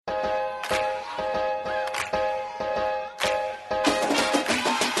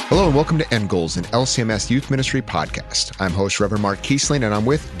Hello and welcome to End Goals, an LCMS Youth Ministry podcast. I'm host Reverend Mark Kiesling, and I'm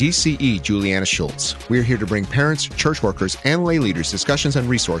with DCE Juliana Schultz. We're here to bring parents, church workers, and lay leaders discussions and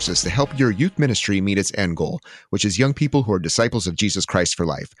resources to help your youth ministry meet its end goal, which is young people who are disciples of Jesus Christ for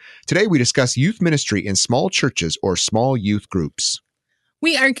life. Today, we discuss youth ministry in small churches or small youth groups.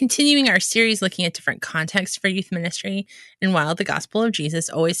 We are continuing our series looking at different contexts for youth ministry. And while the gospel of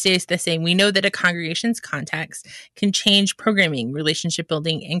Jesus always stays the same, we know that a congregation's context can change programming, relationship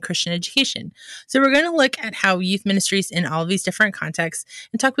building, and Christian education. So we're going to look at how youth ministries in all of these different contexts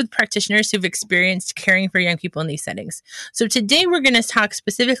and talk with practitioners who've experienced caring for young people in these settings. So today we're going to talk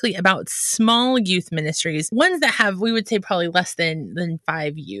specifically about small youth ministries, ones that have, we would say, probably less than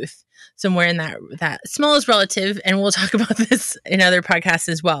 5 youth. Somewhere in that small is relative, and we'll talk about this in other podcasts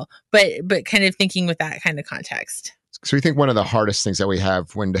as well, but kind of thinking with that kind of context. So we think one of the hardest things that we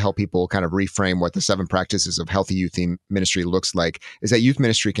have when to help people kind of reframe what the 7 practices of healthy youth ministry looks like is that youth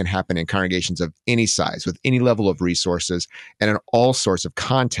ministry can happen in congregations of any size, with any level of resources, and in all sorts of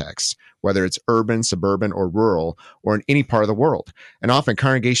contexts, whether it's urban, suburban, or rural, or in any part of the world. And often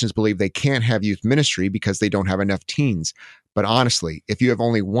congregations believe they can't have youth ministry because they don't have enough teens. But honestly, if you have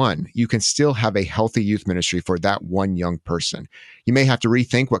only one, you can still have a healthy youth ministry for that one young person. You may have to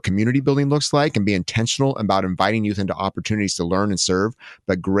rethink what community building looks like and be intentional about inviting youth into opportunities to learn and serve,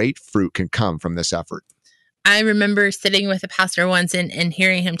 but great fruit can come from this effort. I remember sitting with a pastor once and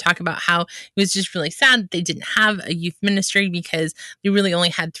hearing him talk about how he was just really sad that they didn't have a youth ministry because they really only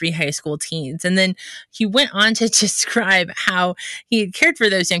had 3 high school teens. And then he went on to describe how he had cared for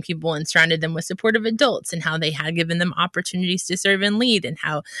those young people and surrounded them with supportive adults, and how they had given them opportunities to serve and lead, and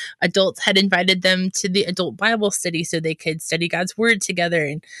how adults had invited them to the adult Bible study so they could study God's word together,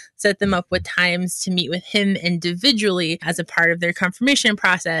 and set them up with times to meet with him individually as a part of their confirmation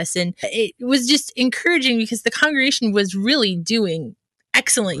process. And it was just encouraging because the congregation was really doing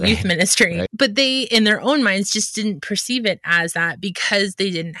excellent youth ministry, but they, in their own minds, just didn't perceive it as that because they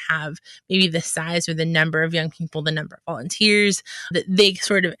didn't have maybe the size or the number of young people, the number of volunteers, that they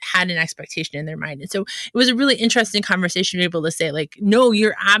sort of had an expectation in their mind. And so it was a really interesting conversation to be able to say, like, no,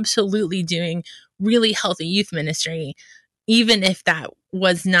 you're absolutely doing really healthy youth ministry, even if that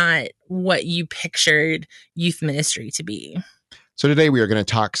was not what you pictured youth ministry to be. So today we are going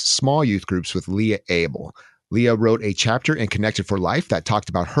to talk small youth groups with Leah Abel. Leah wrote a chapter in Connected for Life that talked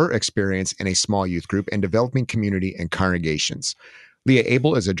about her experience in a small youth group and developing community and congregations. Leah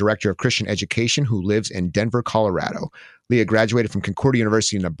Abel is a director of Christian education who lives in Denver, Colorado. Leah graduated from Concordia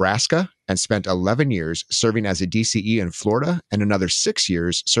University in Nebraska and spent 11 years serving as a DCE in Florida and another 6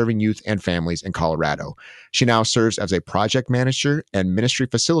 years serving youth and families in Colorado. She now serves as a project manager and ministry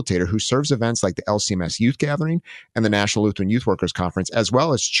facilitator who serves events like the LCMS Youth Gathering and the National Lutheran Youth Workers Conference, as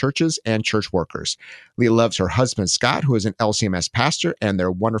well as churches and church workers. Leah loves her husband, Scott, who is an LCMS pastor, and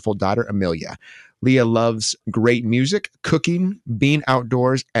their wonderful daughter, Amelia. Leah loves great music, cooking, being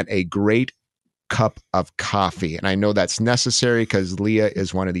outdoors, and a great cup of coffee. And I know that's necessary because Leah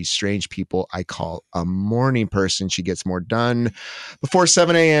is one of these strange people I call a morning person. She gets more done before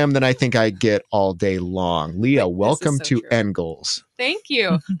 7 a.m. than I think I get all day long. Leah, welcome to End Goals. Thank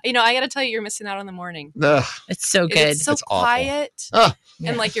you. I got to tell you, you're missing out on the morning. It's so good. It's so quiet.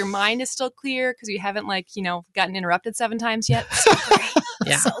 And like your mind is still clear because you haven't gotten interrupted 7 times yet. So great.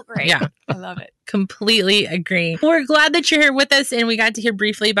 Yeah. So great. Yeah. I love it. Completely agree. We're glad that you're here with us, and we got to hear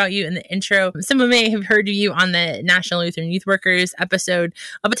briefly about you in the intro. Some may have heard of you on the National Lutheran Youth Workers episode,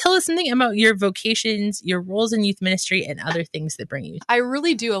 but tell us something about your vocations, your roles in youth ministry, and other things that bring you. I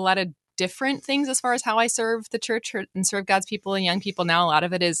really do a lot of different things as far as how I serve the church and serve God's people and young people now. A lot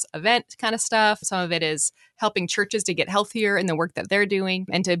of it is event kind of stuff. Some of it is helping churches to get healthier in the work that they're doing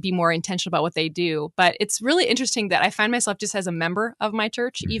and to be more intentional about what they do. But it's really interesting that I find myself just as a member of my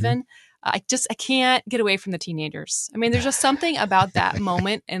church, even. I can't get away from the teenagers. I mean, there's just something about that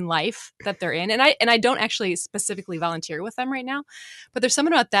moment in life that they're in. And I don't actually specifically volunteer with them right now, but there's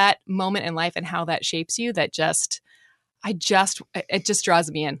something about that moment in life and how that shapes you that it just draws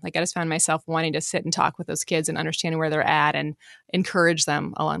me in. Like I just found myself wanting to sit and talk with those kids and understanding where they're at and encourage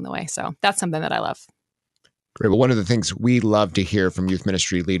them along the way. So that's something that I love. Great. Well, one of the things we love to hear from youth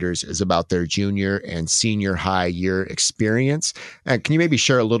ministry leaders is about their junior and senior high year experience. Can you maybe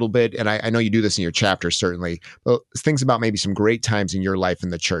share a little bit, and I know you do this in your chapter, certainly, but things about maybe some great times in your life in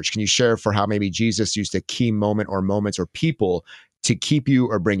the church. Can you share for how maybe Jesus used a key moment or moments or people to keep you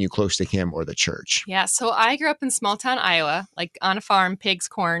or bring you close to him or the church? Yeah. So I grew up in small town Iowa, like on a farm, pigs,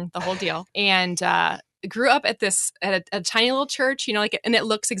 corn, the whole deal. And grew up at a tiny little church, and it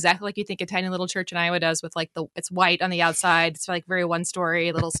looks exactly like you think a tiny little church in Iowa does, with it's white on the outside. It's like very one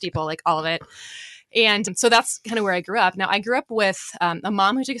story, little steeple, like all of it. And so that's kind of where I grew up. Now, I grew up with a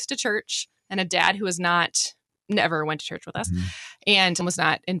mom who took us to church and a dad who never went to church with us and was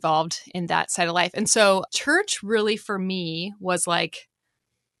not involved in that side of life. And so church really for me was like,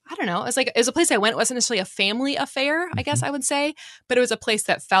 I don't know. It was a place I went. It wasn't necessarily a family affair, I guess I would say, but it was a place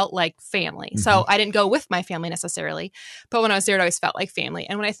that felt like family. So I didn't go with my family necessarily, but when I was there, it always felt like family.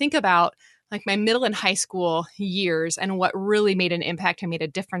 And when I think about like my middle and high school years and what really made an impact and made a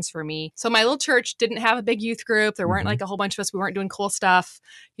difference for me. So my little church didn't have a big youth group. There weren't like a whole bunch of us. We weren't doing cool stuff,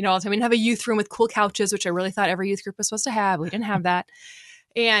 all the time. We didn't have a youth room with cool couches, which I really thought every youth group was supposed to have. We didn't have that.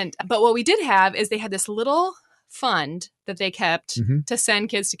 But what we did have is they had this little fund that they kept to send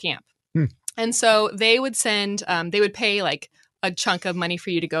kids to camp. And so they would they would pay like a chunk of money for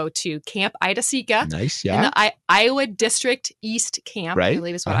you to go to Camp Idasika. Nice, yeah. In the Iowa District East Camp, right. I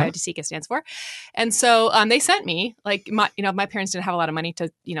believe is what Idasika stands for. And so they sent me, like, my parents didn't have a lot of money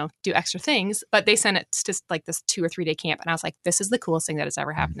to, do extra things, but they sent it to like this 2 or 3 day camp. And I was like, this is the coolest thing that has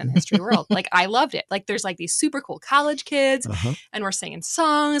ever happened in the history of the world. Like, I loved it. Like, there's like these super cool college kids and we're singing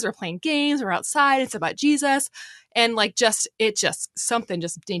songs, we're playing games, we're outside. It's about Jesus. And like, something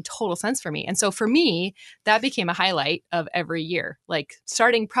just made total sense for me. And so for me, that became a highlight of every year, like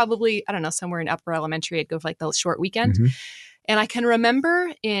starting probably, I don't know, somewhere in upper elementary, I'd go for like the short weekend. And I can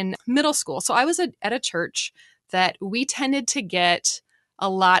remember in middle school. So I was at a church that we tended to get a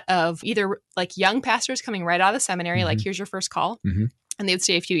lot of either like young pastors coming right out of the seminary, like, here's your first call. And they would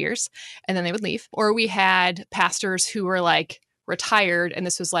stay a few years and then they would leave. Or we had pastors who were like, retired, and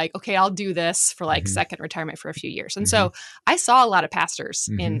this was like, okay, I'll do this for like second retirement for a few years. And so I saw a lot of pastors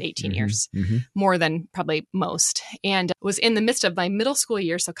in 18 years, more than probably most, and was in the midst of my middle school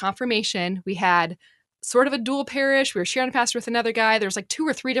year. So confirmation, we had sort of a dual parish. We were sharing a pastor with another guy. There's like 2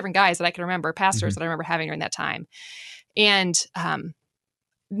 or 3 different guys that I can remember, pastors that I remember having during that time. And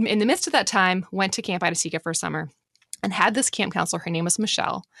in the midst of that time, went to Camp Idasika for a summer and had this camp counselor. Her name was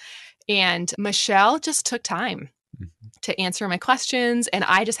Michelle. And Michelle just took time to answer my questions. And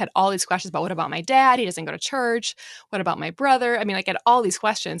I just had all these questions about, what about my dad? He doesn't go to church. What about my brother? I mean, like, I had all these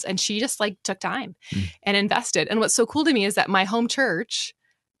questions, and she just like took time and invested. And what's so cool to me is that my home church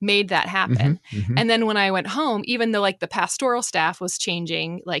made that happen. And then when I went home, even though like the pastoral staff was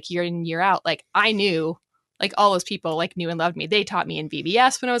changing like year in, year out, like I knew like all those people like knew and loved me. They taught me in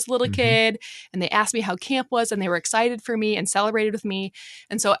VBS when I was a little kid, and they asked me how camp was, and they were excited for me and celebrated with me.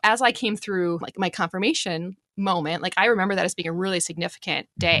 And so as I came through like my confirmation moment, like I remember that as being a really significant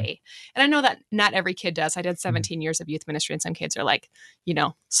day. And I know that not every kid does. I did 17 years of youth ministry, and some kids are like,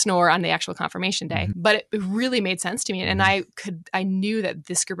 snore on the actual confirmation day. But it really made sense to me. And I knew that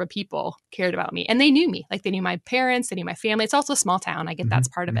this group of people cared about me, and they knew me. Like, they knew my parents, they knew my family. It's also a small town. I get that's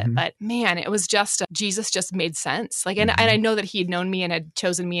part of it. But man, it was just, Jesus just made sense. Like, and I know that he had known me and had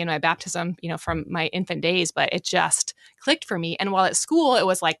chosen me in my baptism, from my infant days, but it just clicked for me. And while at school, it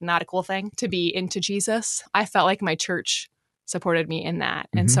was like not a cool thing to be into Jesus, I felt like my church supported me in that.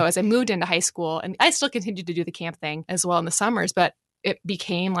 And so as I moved into high school, and I still continued to do the camp thing as well in the summers, but it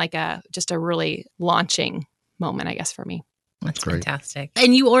became like just a really launching moment, I guess, for me. That's fantastic.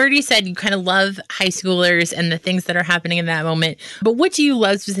 And you already said you kind of love high schoolers and the things that are happening in that moment. But what do you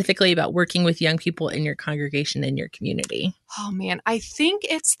love specifically about working with young people in your congregation and your community? Oh, man, I think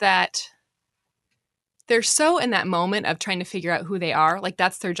it's that they're so in that moment of trying to figure out who they are. Like,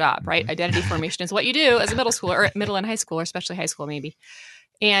 that's their job, right? Identity formation is what you do as a middle schooler, or middle and high school, or especially high school, maybe.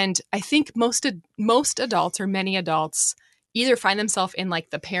 And I think most adults, or many adults, either find themselves in like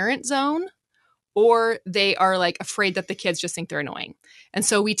the parent zone, or they are like afraid that the kids just think they're annoying. And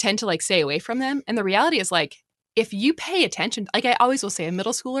so we tend to like stay away from them. And the reality is, like, if you pay attention, like I always will say, a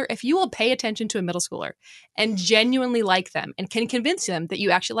middle schooler, if you will pay attention to a middle schooler and genuinely like them and can convince them that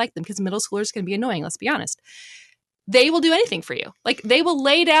you actually like them, because middle schoolers can be annoying, let's be honest, they will do anything for you. Like, they will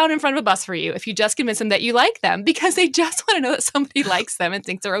lay down in front of a bus for you if you just convince them that you like them, because they just want to know that somebody likes them and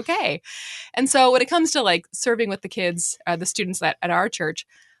thinks they're okay. And so when it comes to like serving with the kids, the students at our church,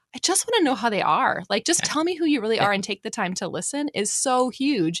 I just want to know how they are. Like, just tell me who you really are, and take the time to listen is so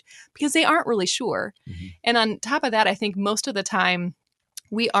huge, because they aren't really sure. And on top of that, I think most of the time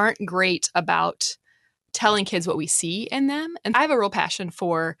we aren't great about telling kids what we see in them. And I have a real passion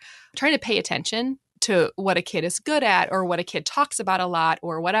for trying to pay attention to what a kid is good at, or what a kid talks about a lot,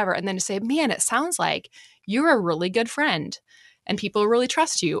 or whatever. And then to say, man, it sounds like you're a really good friend and people really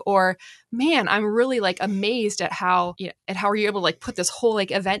trust you. Or, man, I'm really like amazed at how you're able to like put this whole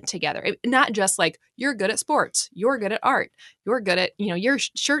like event together. Not just like, you're good at sports, you're good at art, you're good at, your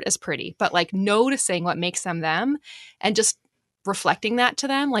shirt is pretty, but like noticing what makes them them, and just reflecting that to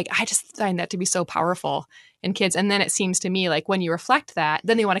them, like I just find that to be so powerful in kids. And then it seems to me like when you reflect that,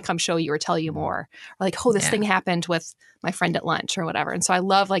 then they want to come show you or tell you more, or like, oh, this thing happened with my friend at lunch or whatever. And so I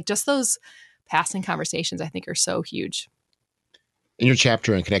love like just those passing conversations, I think, are so huge. In your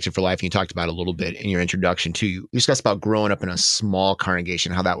chapter in Connected for Life, and you talked about a little bit in your introduction too, you discussed about growing up in a small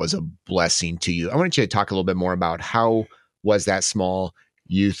congregation, how that was a blessing to you. I wanted you to talk a little bit more about how was that small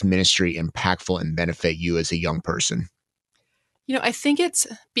youth ministry impactful and benefit you as a young person? You know, I think it's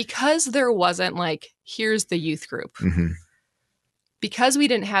because there wasn't like, here's the youth group. Mm-hmm. Because we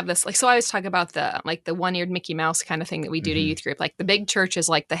didn't have this, like, so I always talk about the one-eared Mickey Mouse kind of thing that we do to youth group. Like the big church is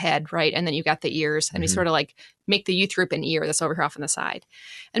like the head, right? And then you've got the ears, and we sort of like make the youth group an ear that's over here off on the side.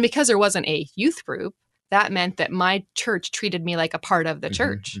 And because there wasn't a youth group, that meant that my church treated me like a part of the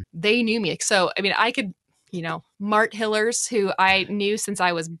church. They knew me. So, I mean, I could, you know, Mart Hillers, who I knew since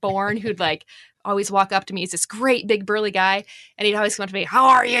I was born, who'd like always walk up to me. He's this great big burly guy, and he'd always come up to me, "How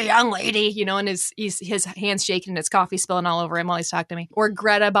are you, young lady?" You know, and his hands shaking and his coffee spilling all over him while he's talking to me. Or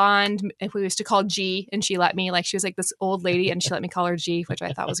Greta Bond, if we used to call G, and she let me, like, she was like this old lady, and she let me call her G, which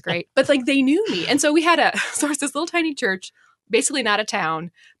I thought was great. But like they knew me, and so we had so it was this little tiny church, basically not a town,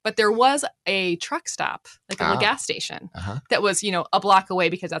 but there was a truck stop, like a little gas station that was, you know, a block away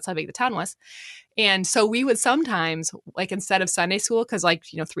because that's how big the town was. And so we would sometimes, like, instead of Sunday school, because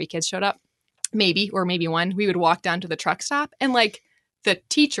like, you know, 3 kids showed up, maybe one, we would walk down to the truck stop, and like the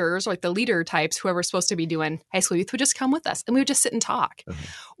teachers, or like the leader types, whoever's supposed to be doing high school youth, would just come with us, and we would just sit and talk.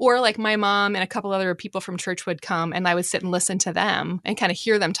 Or like my mom and a couple other people from church would come, and I would sit and listen to them and kind of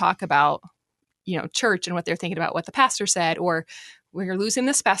hear them talk about, you know, church and what they're thinking about what the pastor said, or we're losing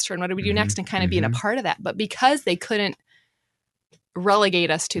this pastor and what do we do next, and kind of being a part of that. But because they couldn't relegate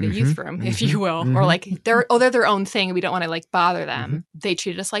us to the youth room, if you will, or like they're their own thing, we don't want to like bother them, they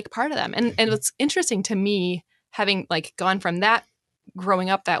treated us like part of them. And it's interesting to me, having like gone from that, growing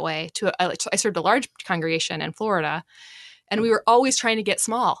up that way, to I served a large congregation in Florida, and we were always trying to get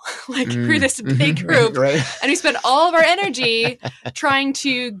small. Like we're this big group, right. And we spent all of our energy trying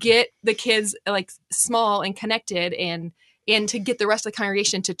to get the kids like small and connected, and to get the rest of the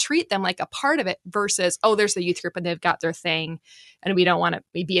congregation to treat them like a part of it, versus, oh, there's the youth group and they've got their thing and we don't want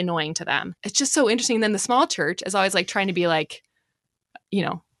to be annoying to them. It's just so interesting. And then the small church is always like trying to be like, you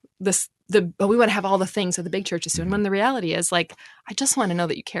know, we want to have all the things that the big church is doing, when the reality is like, I just want to know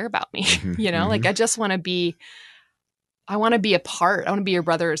that you care about me. You know, like I just want to be, I want to be a part. I want to be your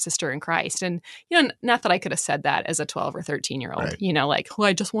brother or sister in Christ. And, you know, not that I could have said that as a 12 or 13-year-old, right. You know, like,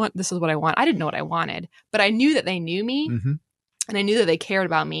 well, this is what I want. I didn't know what I wanted, but I knew that they knew me, and I knew that they cared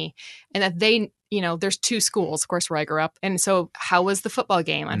about me, and that they, you know, there's 2 schools, of course, where I grew up. And so how was the football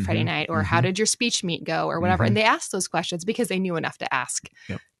game on Friday night, or how did your speech meet go, or whatever? And they asked those questions because they knew enough to ask,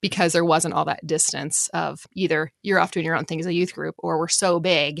 because there wasn't all that distance of either you're off doing your own thing as a youth group, or we're so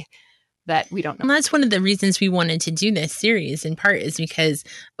big that we don't know. And that's one of the reasons we wanted to do this series, in part, is because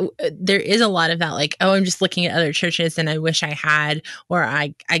there is a lot of that, like, oh, I'm just looking at other churches and I wish I had, or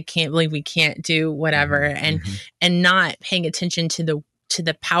I can't believe we can't do whatever, and not paying attention to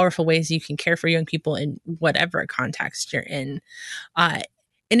the powerful ways you can care for young people in whatever context you're in.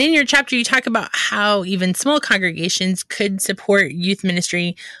 And in your chapter, you talk about how even small congregations could support youth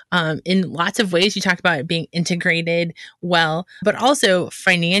ministry in lots of ways. You talk about it being integrated well, but also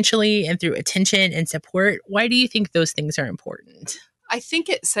financially and through attention and support. Why do you think those things are important? I think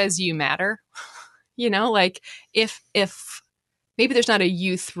it says you matter. You know, like if maybe there's not a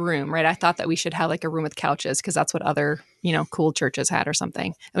youth room, right? I thought that we should have like a room with couches because that's what other, you know, cool churches had or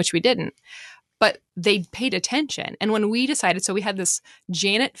something, which we didn't. But they paid attention. And when we decided, so we had this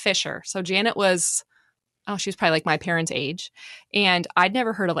Janet Fisher. So Janet was, she was probably like my parents' age. And I'd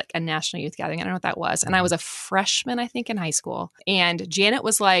never heard of like a national youth gathering. I don't know what that was. And I was a freshman, I think, in high school. And Janet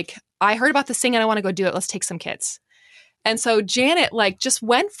was like, I heard about this thing and I want to go do it. Let's take some kids. And so Janet like just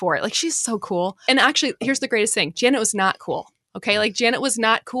went for it. Like, she's so cool. And actually, here's the greatest thing. Janet was not cool. Okay. Like, Janet was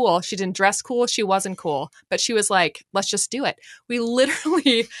not cool. She didn't dress cool. She wasn't cool, but she was like, let's just do it. We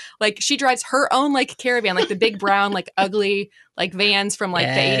literally, like, she drives her own like Caravan, like the big brown, like ugly, like vans from like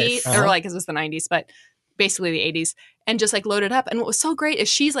the 80s or like, it was the 90s, but basically the 80s, and just like loaded up. And what was so great is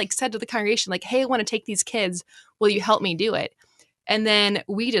she's like said to the congregation, like, hey, I want to take these kids. Will you help me do it? And then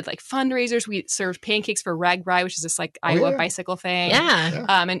we did like fundraisers. We served pancakes for RAGBRAI, which is this like Iowa bicycle thing.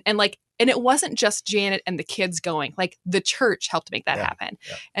 Yeah. And it wasn't just Janet and the kids going, like the church helped make that happen.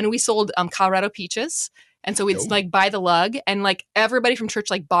 Yeah. And we sold Colorado peaches. And so we'd like buy the lug, and like everybody from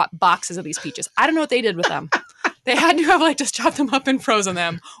church like bought boxes of these peaches. I don't know what they did with them. They had to have like just chopped them up and frozen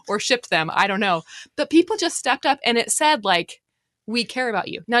them or shipped them. I don't know. But people just stepped up, and it said like, we care about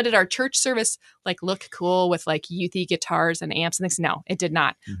you. Now, did our church service like look cool with like youthy guitars and amps and things? No, it did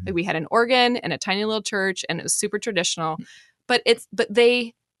not. Like, we had an organ and a tiny little church, and it was super traditional, but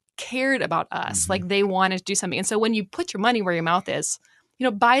they cared about us. Like, they wanted to do something. And so when you put your money where your mouth is,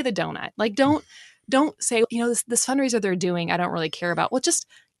 buy the donut. Like, don't say, this fundraiser they're doing, I don't really care about. Well, just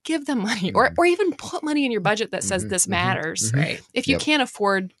give them money, or even put money in your budget that says this matters. Right. If you can't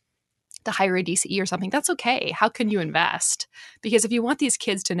afford to hire a DCE or something, that's okay. How can you invest? Because if you want these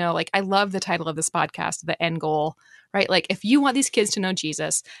kids to know, like, I love the title of this podcast, The End Goal, right? Like, if you want these kids to know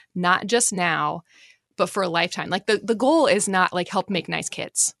Jesus, not just now, but for a lifetime, like the goal is not like help make nice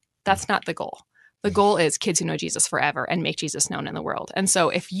kids. That's not the goal. The goal is kids who know Jesus forever and make Jesus known in the world. And so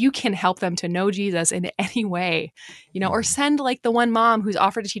if you can help them to know Jesus in any way, or send like the one mom who's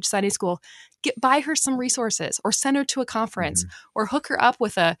offered to teach Sunday school, buy her some resources, or send her to a conference, or hook her up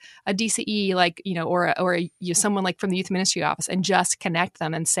with a DCE, like, or someone like from the youth ministry office, and just connect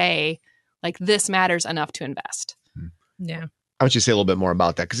them and say, like, this matters enough to invest. Yeah. I want you to say a little bit more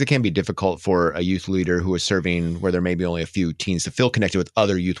about that, because it can be difficult for a youth leader who is serving where there may be only a few teens to feel connected with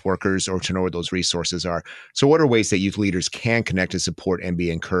other youth workers or to know where those resources are. So what are ways that youth leaders can connect and support and be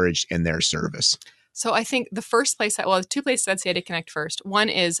encouraged in their service? So I think the first place two places I'd say to connect first. One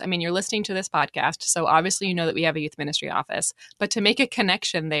is, you're listening to this podcast, so obviously you know that we have a youth ministry office, but to make a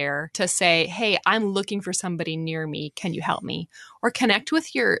connection there to say, hey, I'm looking for somebody near me. Can you help me? Or connect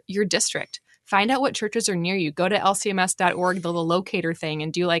with your district. Find out what churches are near you. Go to lcms.org, the little locator thing,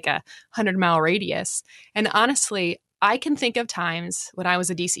 and do like a 100-mile radius. And honestly, I can think of times when I was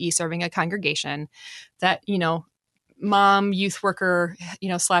a DCE serving a congregation that, mom, youth worker,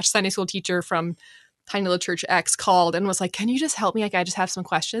 / Sunday school teacher from Tiny Little Church X called and was like, can you just help me? Like, I just have some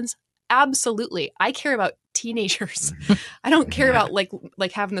questions. Absolutely. I care about teenagers. I don't care about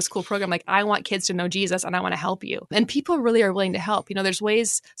like having this cool program. Like, I want kids to know Jesus, and I want to help you. And people really are willing to help. There's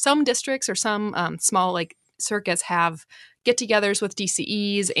ways, some districts or some small like circuits have get-togethers with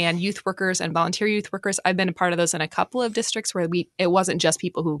DCEs and youth workers and volunteer youth workers. I've been a part of those in a couple of districts where it wasn't just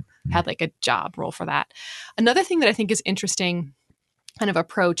people who had like a job role for that. Another thing that I think is interesting kind of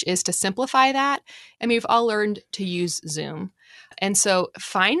approach is to simplify that. We've all learned to use Zoom. And so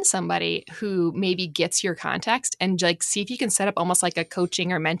find somebody who maybe gets your context and like see if you can set up almost like a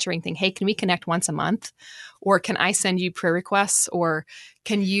coaching or mentoring thing. Hey, can we connect once a month? Or can I send you prayer requests? Or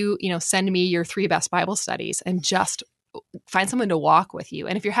can you, send me your 3 best Bible studies, and just find someone to walk with you.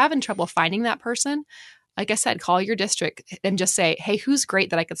 And if you're having trouble finding that person, like I said, call your district and just say, hey, who's great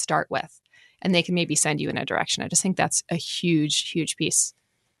that I could start with? And they can maybe send you in a direction. I just think that's a huge, huge piece.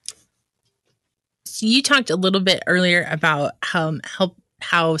 So you talked a little bit earlier about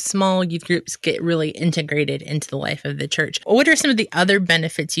how small youth groups get really integrated into the life of the church. What are some of the other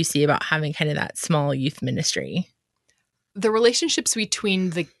benefits you see about having kind of that small youth ministry? The relationships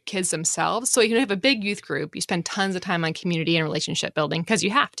between the kids themselves. So you have a big youth group, you spend tons of time on community and relationship building because you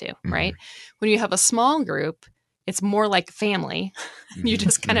have to, right? When you have a small group, it's more like family. You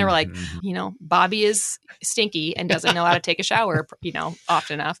just kind of are like, Bobby is stinky and doesn't know how to take a shower,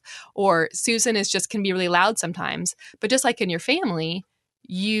 often enough. Or Susan can be really loud sometimes. But just like in your family,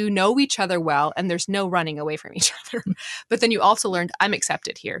 you know each other well, and there's no running away from each other. But then you also learned, I'm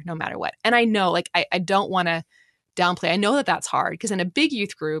accepted here no matter what. And I know, like, I don't want to downplay. I know that that's hard because in a big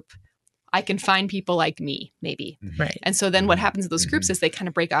youth group, I can find people like me, maybe. Right. And so then what happens in those groups is they kind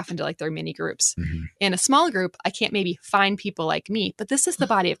of break off into like their mini groups. In a small group, I can't maybe find people like me, but this is the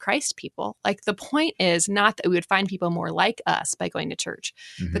body of Christ, people. Like, the point is not that we would find people more like us by going to church,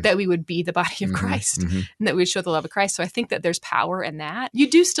 but that we would be the body of Christ and that we would show the love of Christ. So I think that there's power in that. You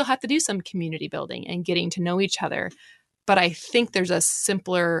do still have to do some community building and getting to know each other. But I think there's a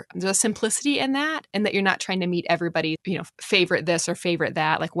simplicity in that, and that you're not trying to meet everybody, favorite this or favorite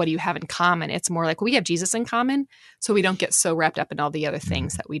that. Like, what do you have in common? It's more like, we have Jesus in common, so we don't get so wrapped up in all the other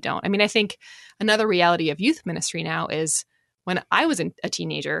things that we don't. I think another reality of youth ministry now is when I was a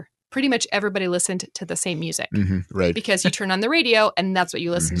teenager, pretty much everybody listened to the same music, right? Because you turn on the radio and that's what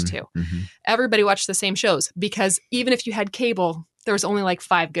you listened to. Everybody watched the same shows because even if you had cable, there was only like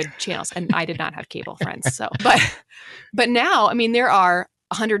 5 good channels, and I did not have cable, friends. So, but now, there are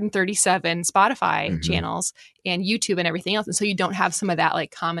 137 Spotify channels and YouTube and everything else. And so you don't have some of that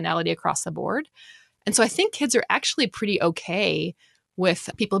like commonality across the board. And so I think kids are actually pretty okay with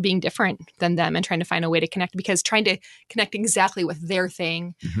people being different than them and trying to find a way to connect, because trying to connect exactly with their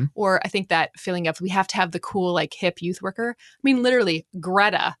thing. Or I think that feeling of we have to have the cool, like, hip youth worker. Literally,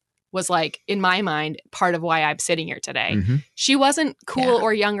 Greta was, like, in my mind, part of why I'm sitting here today. She wasn't cool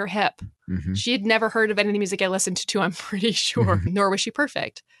or young or hip. She had never heard of any of the music I listened to, I'm pretty sure, nor was she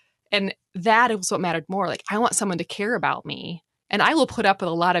perfect. And that is what mattered more. Like, I want someone to care about me And I will put up with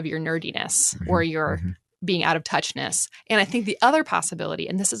a lot of your nerdiness or your being out of touchness. And I think the other possibility,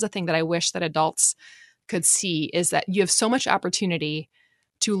 and this is a thing that I wish that adults could see, is that you have so much opportunity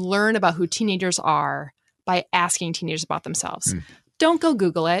to learn about who teenagers are by asking teenagers about themselves. Don't go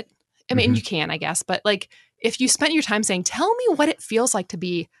Google it. I mean, you can, I guess, but like if you spent your time saying, tell me what it feels like to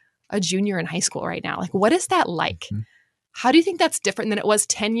be a junior in high school right now, like what is that like? How do you think that's different than it was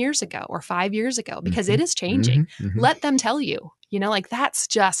 10 years ago or 5 years ago? Because it is changing. Let them tell you, like that's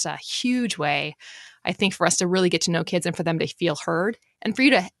just a huge way, I think, for us to really get to know kids and for them to feel heard and for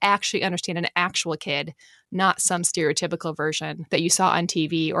you to actually understand an actual kid, not some stereotypical version that you saw on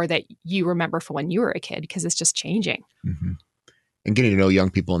TV or that you remember from when you were a kid, because it's just changing. And getting to know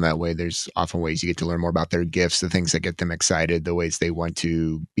young people in that way, there's often ways you get to learn more about their gifts, the things that get them excited, the ways they want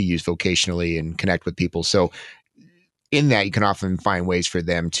to be used vocationally and connect with people. So in that, you can often find ways for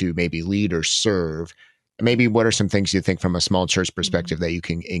them to maybe lead or serve. Maybe what are some things you think from a small church perspective that you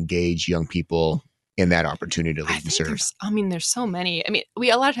can engage young people in that opportunity to lead and serve? There's so many. I mean,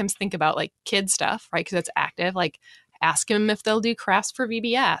 we a lot of times think about like kid stuff, right? Because it's active, like ask them if they'll do crafts for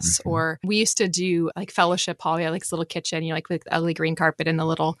VBS. Or we used to do like fellowship hall. We had like this little kitchen, like with the ugly green carpet and the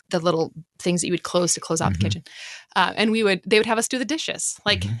little things that you would close to close out the kitchen. And they would have us do the dishes.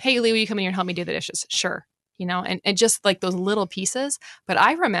 Like, hey, Lee, will you come in here and help me do the dishes? Sure. And just like those little pieces. But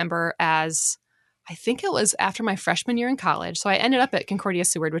I remember I think it was after my freshman year in college. So I ended up at Concordia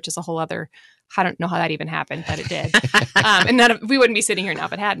Seward, which is a whole other, I don't know how that even happened, but it did. And we wouldn't be sitting here now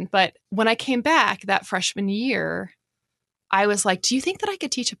if it hadn't. But when I came back that freshman year, I was like, do you think that I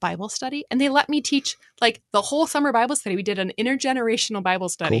could teach a Bible study? And they let me teach like the whole summer Bible study. We did an intergenerational Bible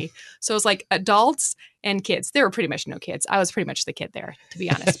study. Cool. So it was like adults and kids. There were pretty much no kids. I was pretty much the kid there, to be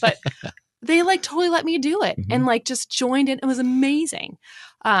honest. But they like totally let me do it and like just joined in. It was amazing.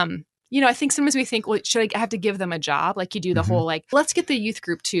 I think sometimes we think, well, should I have to give them a job? Like you do the whole, like, let's get the youth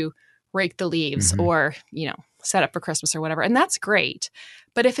group to rake the leaves or, set up for Christmas or whatever. And that's great.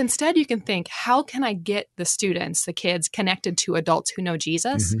 But if instead you can think, how can I get the students, the kids connected to adults who know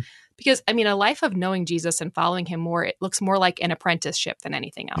Jesus? Because a life of knowing Jesus and following him more, it looks more like an apprenticeship than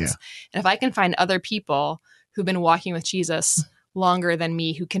anything else. Yeah. And if I can find other people who've been walking with Jesus longer than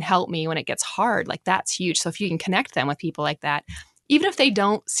me, who can help me when it gets hard, like that's huge. So if you can connect them with people like that, even if they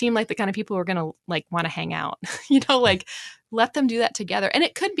don't seem like the kind of people who are going to like want to hang out, like let them do that together. And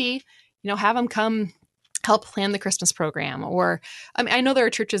it could be, have them come help plan the Christmas program. Or, I know there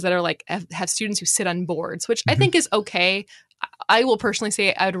are churches that are like, have students who sit on boards, which I think is okay. I will personally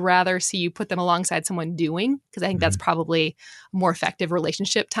say I'd rather see you put them alongside someone doing, because I think that's probably more effective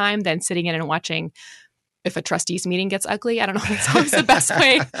relationship time than sitting in and watching if a trustees meeting gets ugly. I don't know if that's always the best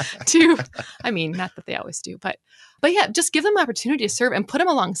way to, not that they always do, but yeah, just give them the opportunity to serve and put them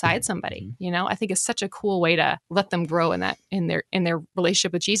alongside somebody, I think is such a cool way to let them grow in their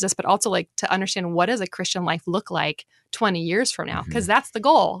relationship with Jesus, but also like to understand what does a Christian life look like 20 years from now? Because that's the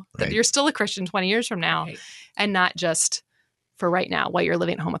goal, that you're still a Christian 20 years from now and not just for right now while you're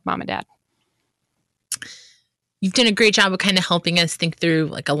living at home with mom and dad. You've done a great job of kind of helping us think through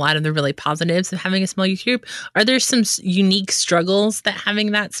like a lot of the really positives of having a small youth group. Are there some unique struggles that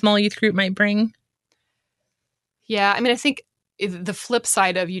having that small youth group might bring? Yeah. I think the flip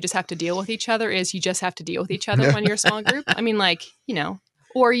side of you just have to deal with each other is you just have to deal with each other when you're a small group.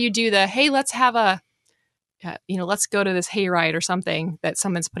 Or you do the, hey, let's have let's go to this hayride or something that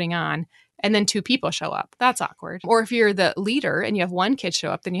someone's putting on. And then 2 people show up. That's awkward. Or if you're the leader and you have 1 kid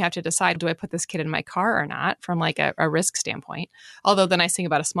show up, then you have to decide, do I put this kid in my car or not, from like a risk standpoint? Although the nice thing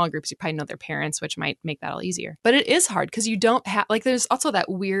about a small group is you probably know their parents, which might make that all easier. But it is hard because you don't have, like, there's also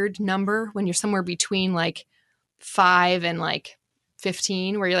that weird number when you're somewhere between like 5 and like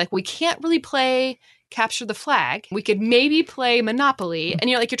 15 where you're like, we can't really play capture the flag. We could maybe play Monopoly. And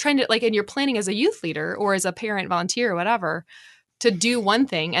you're trying to and you're planning as a youth leader or as a parent volunteer or whatever to do one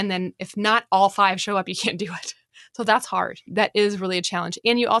thing. And then if not all 5 show up, you can't do it. So that's hard. That is really a challenge.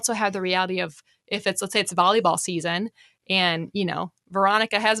 And you also have the reality of if it's, let's say it's volleyball season and,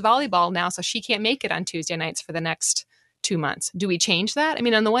 Veronica has volleyball now, so she can't make it on Tuesday nights for the next 2 months. Do we change that?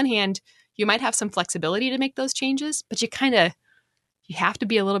 On the one hand, you might have some flexibility to make those changes, but you have to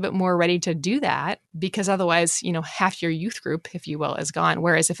be a little bit more ready to do that because otherwise, half your youth group, if you will, is gone.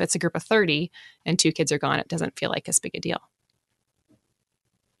 Whereas if it's a group of 30 and 2 kids are gone, it doesn't feel like as big a deal.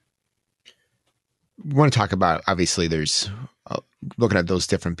 We want to talk about, obviously, there's looking at those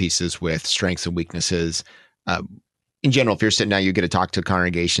different pieces with strengths and weaknesses. In general, if you're sitting down, you get to talk to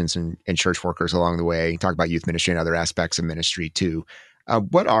congregations and church workers along the way, talk about youth ministry and other aspects of ministry too.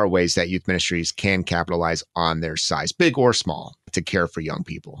 What are ways that youth ministries can capitalize on their size, big or small, to care for young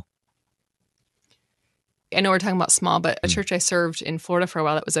people? I know we're talking about small, but a church I served in Florida for a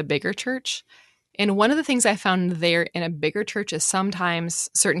while that was a bigger church. And one of the things I found there in a bigger church is sometimes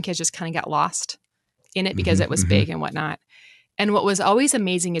certain kids just kind of got lost in it because it was big and whatnot. And what was always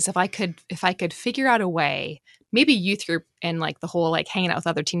amazing is if I could figure out a way, maybe youth group and like the whole like hanging out with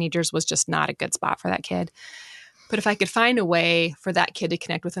other teenagers was just not a good spot for that kid. But if I could find a way for that kid to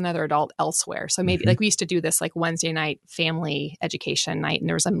connect with another adult elsewhere. So maybe like we used to do this like Wednesday night family education night and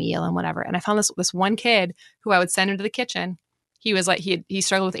there was a meal and whatever. And I found this one kid who I would send into the kitchen. He was like, he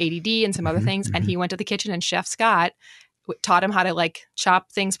struggled with ADD and some other things. And he went to the kitchen and Chef Scott taught him how to like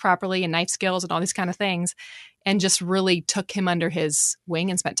chop things properly and knife skills and all these kind of things. And just really took him under his wing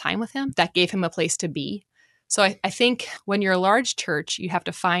and spent time with him. That gave him a place to be. So I think when you're a large church, you have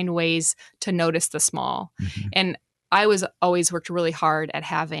to find ways to notice the small. And I always worked really hard at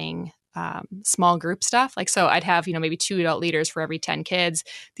having small group stuff. Like, so I'd have, maybe 2 adult leaders for every 10 kids.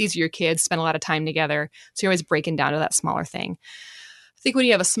 These are your kids, spend a lot of time together. So you're always breaking down to that smaller thing. I think when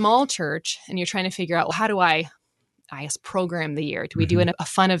you have a small church and you're trying to figure out, well, how do I program the year? Do we do a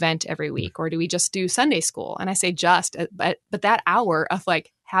fun event every week or do we just do Sunday school? And I say just, but that hour of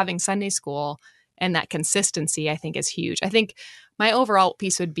like having Sunday school and that consistency, I think is huge. I think my overall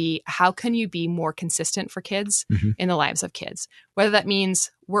piece would be, how can you be more consistent for kids in the lives of kids? Whether that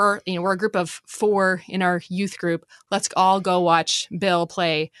means we're a group of 4 in our youth group. Let's all go watch Bill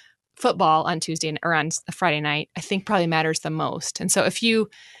play football on Tuesday or on a Friday night, I think probably matters the most. And so if you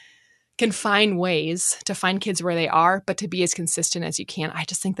can find ways to find kids where they are, but to be as consistent as you can, I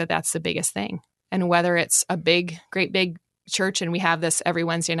just think that that's the biggest thing. And whether it's a great big church and we have this every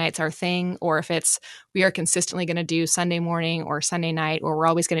Wednesday night's our thing, or if it's we are consistently going to do Sunday morning or Sunday night, or we're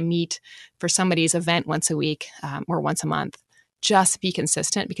always going to meet for somebody's event once a week or once a month, just be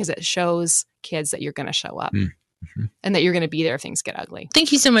consistent because it shows kids that you're going to show up and that you're going to be there if things get ugly.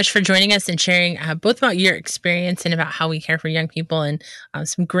 Thank you so much for joining us and sharing both about your experience and about how we care for young people and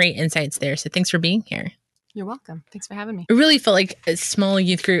some great insights there. So thanks for being here. You're welcome. Thanks for having me. I really feel like small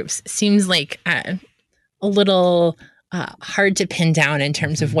youth groups seems like a little hard to pin down in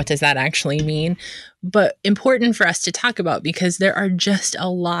terms of what does that actually mean, but important for us to talk about because there are just a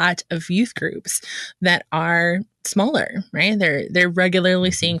lot of youth groups that are smaller, right? They're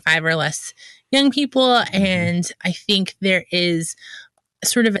regularly seeing 5 or less young people, and I think there is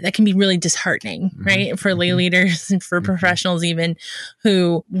sort of that can be really disheartening, right? For lay leaders and for professionals even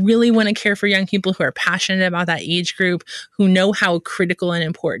who really want to care for young people, who are passionate about that age group, who know how critical and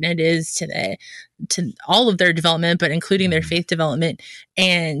important it is to all of their development, but including their faith development,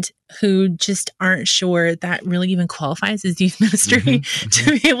 and who just aren't sure that really even qualifies as youth ministry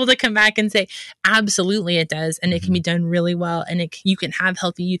to be able to come back and say, absolutely it does. And it can be done really well. And you can have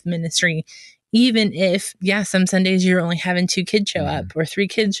healthy youth ministry even if, some Sundays you're only having 2 kids show up or 3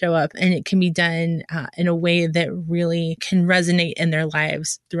 kids show up, and it can be done in a way that really can resonate in their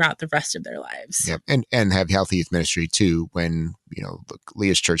lives throughout the rest of their lives. Yep. And have healthy youth ministry too. When,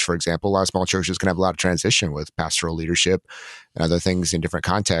 Leah's church, for example, a lot of small churches can have a lot of transition with pastoral leadership and other things in different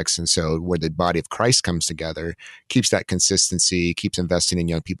contexts. And so where the body of Christ comes together, keeps that consistency, keeps investing in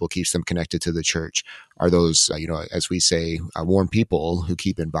young people, keeps them connected to the church, are those, as we say, warm people who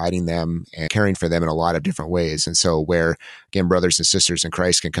keep inviting them and caring for them in a lot of different ways. And so where, again, brothers and sisters in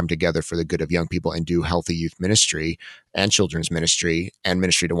Christ can come together for the good of young people and do healthy youth ministry and children's ministry and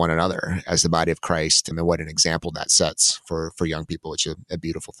ministry to one another as the body of Christ. I mean, what an example that sets for young people, which is a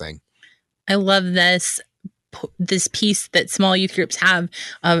beautiful thing. I love this piece that small youth groups have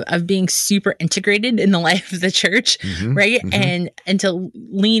of being super integrated in the life of the church, right? And to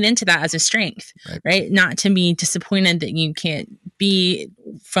lean into that as a strength, right? Not to be disappointed that you can't be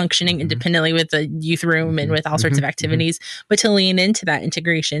functioning independently with the youth room and with all sorts of activities, but to lean into that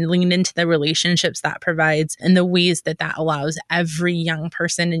integration, lean into the relationships that provides and the ways that allows every young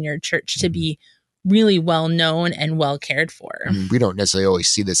person in your church to be really well known and well cared for. We don't necessarily always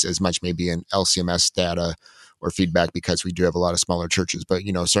see this as much maybe in LCMS data or feedback because we do have a lot of smaller churches, but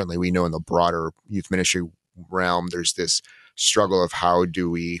certainly we know in the broader youth ministry realm, there's this struggle of how do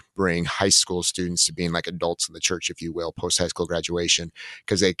we bring high school students to being like adults in the church, if you will, post high school graduation,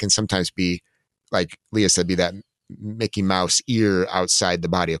 because they can sometimes be, like Leah said, be that Mickey Mouse ear outside the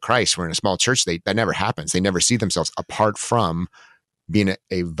body of Christ. Where in a small church, that never happens. They never see themselves apart from being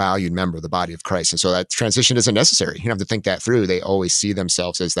a valued member of the body of Christ. And so that transition isn't necessary. You don't have to think that through. They always see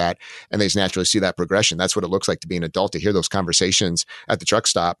themselves as that, and they just naturally see that progression. That's what it looks like to be an adult, to hear those conversations at the truck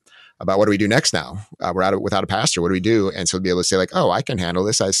stop about what do we do next now? We're without a pastor. What do we do? And so to be able to say like, oh, I can handle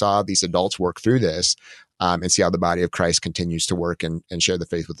this. I saw these adults work through this. and see how the body of Christ continues to work and share the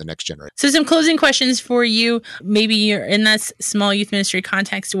faith with the next generation. So some closing questions for you. Maybe you're in that small youth ministry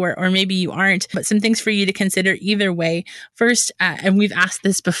context or maybe you aren't, but some things for you to consider either way. First, and we've asked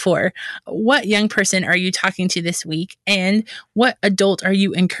this before, what young person are you talking to this week? And what adult are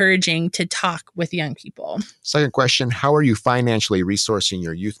you encouraging to talk with young people? Second question, how are you financially resourcing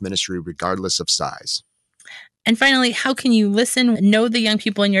your youth ministry regardless of size? And finally, how can you listen, know the young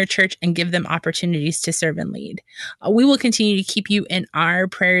people in your church, and give them opportunities to serve and lead? We will continue to keep you in our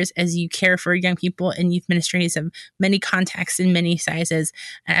prayers as you care for young people in youth ministries of many contexts and many sizes,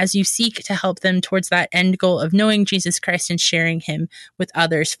 as you seek to help them towards that end goal of knowing Jesus Christ and sharing him with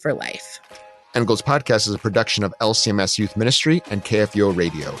others for life. End Goals Podcast is a production of LCMS Youth Ministry and KFUO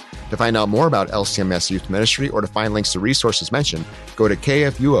Radio. To find out more about LCMS Youth Ministry or to find links to resources mentioned, go to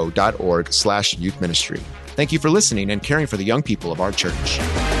kfuo.org/youth ministry. Thank you for listening and caring for the young people of our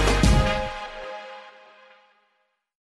church.